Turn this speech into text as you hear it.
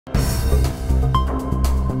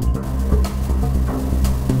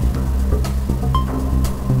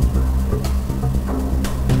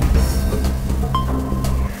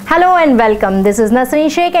Hello and welcome. This is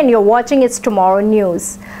Nasreen Sheikh and you're watching It's Tomorrow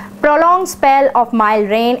News. Prolonged spell of mild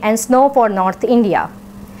rain and snow for North India.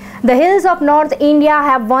 The hills of North India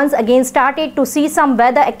have once again started to see some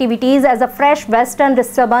weather activities as a fresh western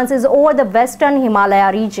disturbance is over the Western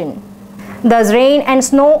Himalayan region. Thus, rain and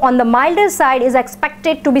snow on the milder side is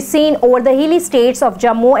expected to be seen over the hilly states of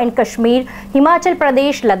Jammu and Kashmir, Himachal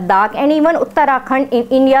Pradesh, Ladakh and even Uttarakhand in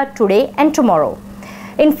India today and tomorrow.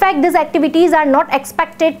 In fact, these activities are not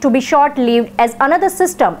expected to be short-lived as another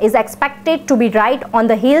system is expected to be right on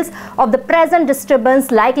the heels of the present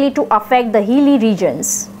disturbance likely to affect the hilly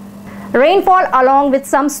regions. Rainfall along with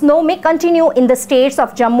some snow may continue in the states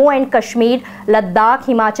of Jammu and Kashmir, Ladakh,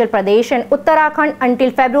 Himachal Pradesh and Uttarakhand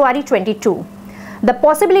until February 22. The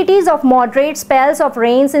possibilities of moderate spells of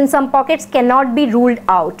rains in some pockets cannot be ruled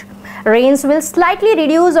out. Rains will slightly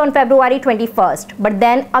reduce on February 21st, but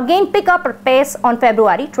then again pick up pace on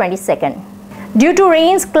February 22nd. Due to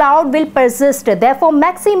rains, cloud will persist, therefore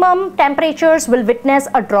maximum temperatures will witness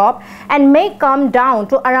a drop and may come down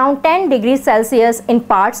to around 10 degrees Celsius in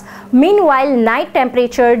parts. Meanwhile, night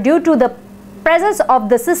temperature due to the presence of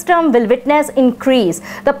the system will witness increase.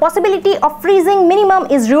 The possibility of freezing minimum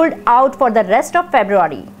is ruled out for the rest of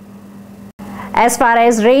February. As far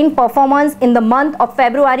as rain performance in the month of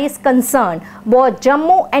February is concerned, both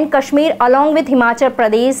Jammu and Kashmir along with Himachal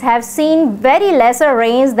Pradesh have seen very lesser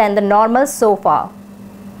rains than the normal so far.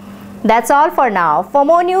 That's all for now. For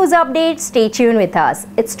more news updates, stay tuned with us.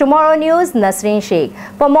 It's Tomorrow News, Nasreen Sheikh.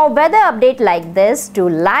 For more weather update like this, do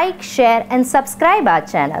like, share and subscribe our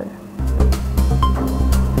channel.